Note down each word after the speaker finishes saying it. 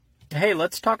Hey,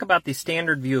 let's talk about the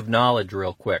standard view of knowledge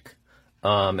real quick,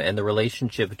 and the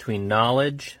relationship between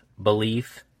knowledge,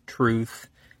 belief, truth,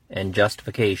 and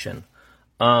justification.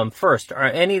 First, are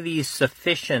any of these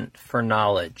sufficient for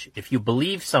knowledge? If you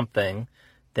believe something,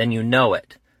 then you know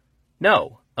it.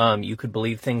 No. You could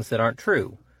believe things that aren't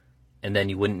true, and then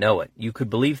you wouldn't know it. You could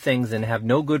believe things and have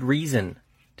no good reason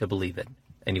to believe it,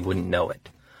 and you wouldn't know it.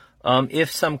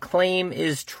 If some claim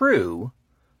is true,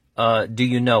 do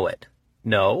you know it?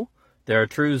 No. There are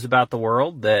truths about the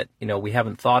world that, we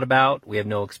haven't thought about, we have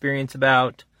no experience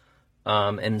about,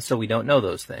 and so we don't know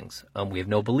those things. We have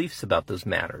no beliefs about those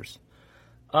matters.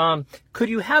 Could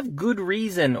you have good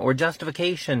reason or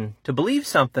justification to believe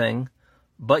something,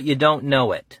 but you don't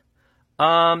know it?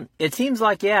 It seems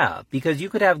like, yeah, because you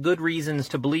could have good reasons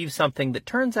to believe something that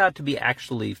turns out to be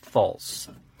actually false.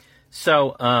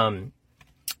 So,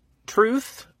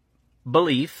 truth,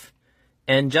 belief,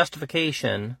 and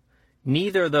justification,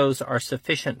 neither of those are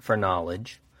sufficient for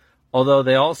knowledge, although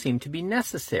they all seem to be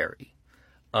necessary.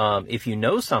 If you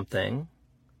know something,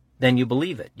 then you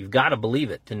believe it. You've got to believe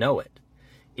it to know it.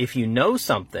 If you know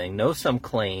something, know some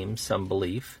claim, some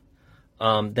belief,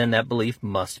 then that belief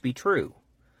must be true.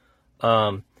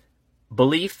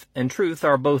 Belief and truth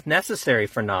are both necessary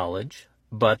for knowledge,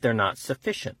 but they're not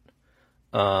sufficient.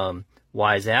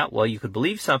 Why is that? Well, you could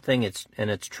believe something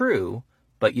and it's true,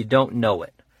 but you don't know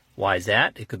it. Why is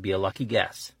that? It could be a lucky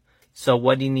guess. So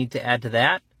what do you need to add to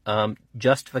that?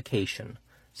 Justification,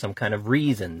 some kind of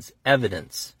reasons,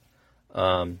 evidence,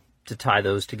 to tie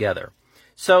those together.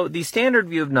 So the standard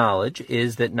view of knowledge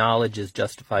is that knowledge is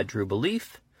justified true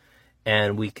belief,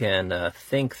 and we can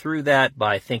think through that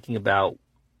by thinking about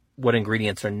what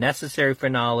ingredients are necessary for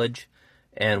knowledge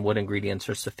and what ingredients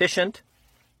are sufficient.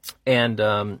 And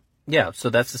so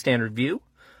that's the standard view.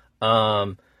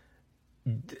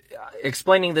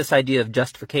 Explaining this idea of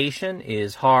justification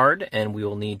is hard, and we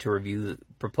will need to review the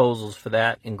proposals for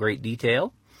that in great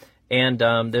detail. And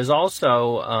there's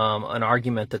also an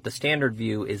argument that the standard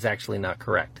view is actually not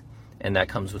correct, and that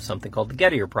comes with something called the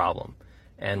Gettier problem,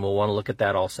 and we'll want to look at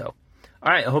that also.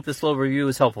 All right, I hope this little review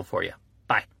is helpful for you.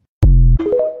 Bye.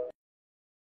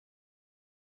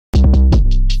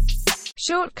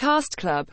 Shortcast Club